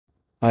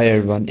Hi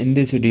everyone, in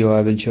this video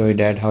I will show you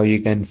that how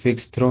you can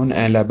fix Throne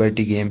and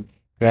Liberty game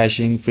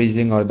crashing,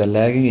 freezing or the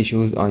lagging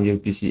issues on your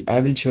PC. I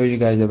will show you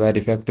guys a very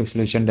effective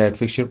solution that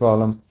fix your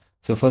problem.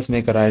 So first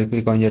make a right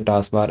click on your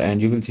taskbar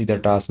and you will see the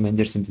task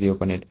manager, simply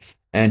open it.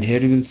 And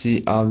here you will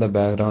see all the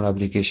background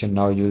application.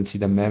 Now you will see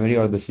the memory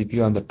or the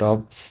CPU on the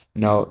top.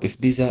 Now if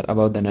these are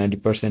about the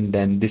 90%,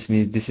 then this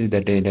means this is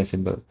the data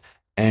symbol.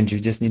 And you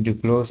just need to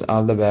close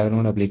all the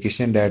background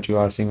application that you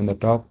are seeing on the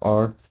top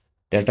or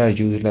that are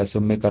useless. So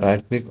make a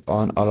right click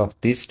on all of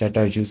these that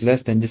are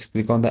useless, then just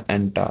click on the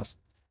end task.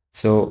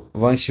 So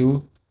once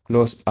you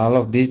close all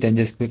of these, then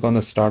just click on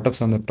the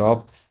startups on the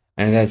top,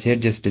 and guys here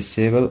just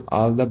disable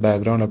all the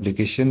background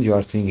application you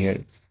are seeing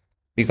here,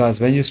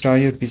 because when you start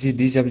your PC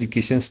these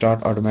applications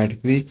start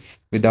automatically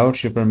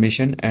without your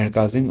permission and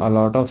causing a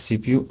lot of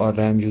CPU or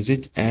RAM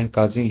usage and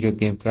causing your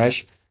game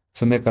crash.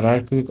 So make a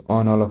right click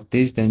on all of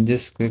these, then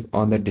just click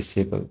on the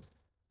disable.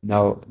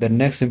 Now the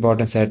next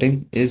important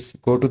setting is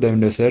go to the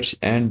Windows search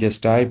and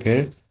just type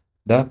here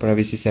the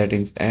privacy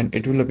settings and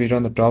it will appear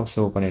on the top,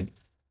 so open it.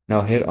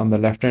 Now here on the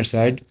left hand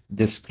side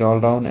just scroll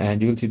down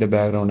and you will see the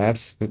background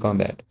apps, click on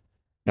that.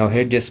 Now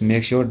here just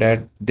make sure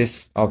that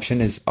this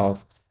option is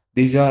off.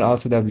 These are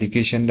also the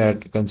application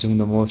that consume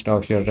the most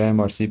of your RAM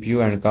or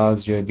CPU and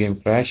cause your game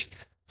crash,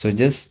 so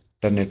just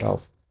turn it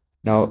off.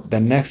 Now the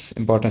next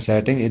important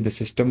setting is the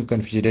system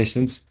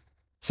configurations.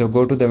 So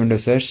go to the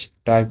Windows search,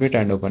 type it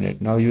and open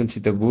it. Now you will see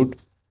the boot.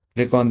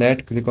 Click on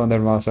that, click on the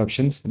advanced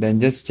options, then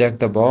just check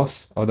the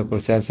box of the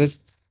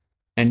processors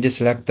and just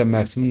select the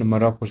maximum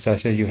number of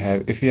processors you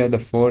have. If you have the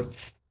 4,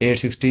 8,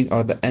 16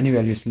 or the any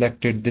value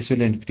selected, this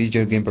will increase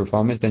your game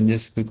performance. Then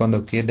just click on the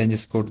OK, then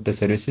just go to the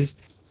services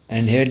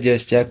and here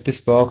just check this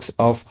box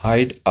of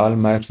hide all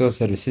Microsoft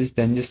services,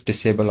 then just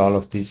disable all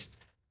of these,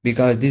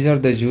 because these are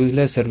the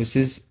useless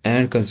services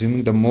and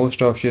consuming the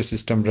most of your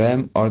system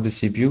RAM or the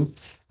CPU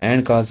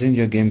and causing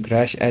your game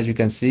crash. As you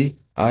can see,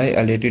 I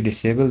already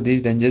disabled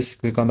these. Then just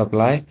click on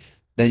apply.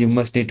 Then you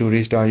must need to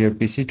restart your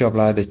PC to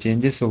apply the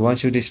changes. So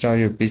once you restart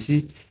your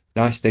PC,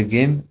 launch the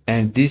game,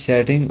 and this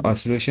setting or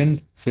solution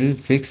will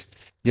fix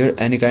your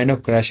any kind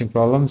of crashing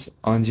problems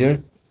on your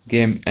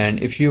game.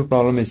 And if your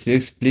problem is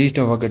fixed, please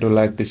don't forget to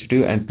like this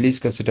video and please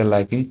consider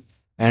liking,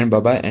 and bye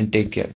bye and take care.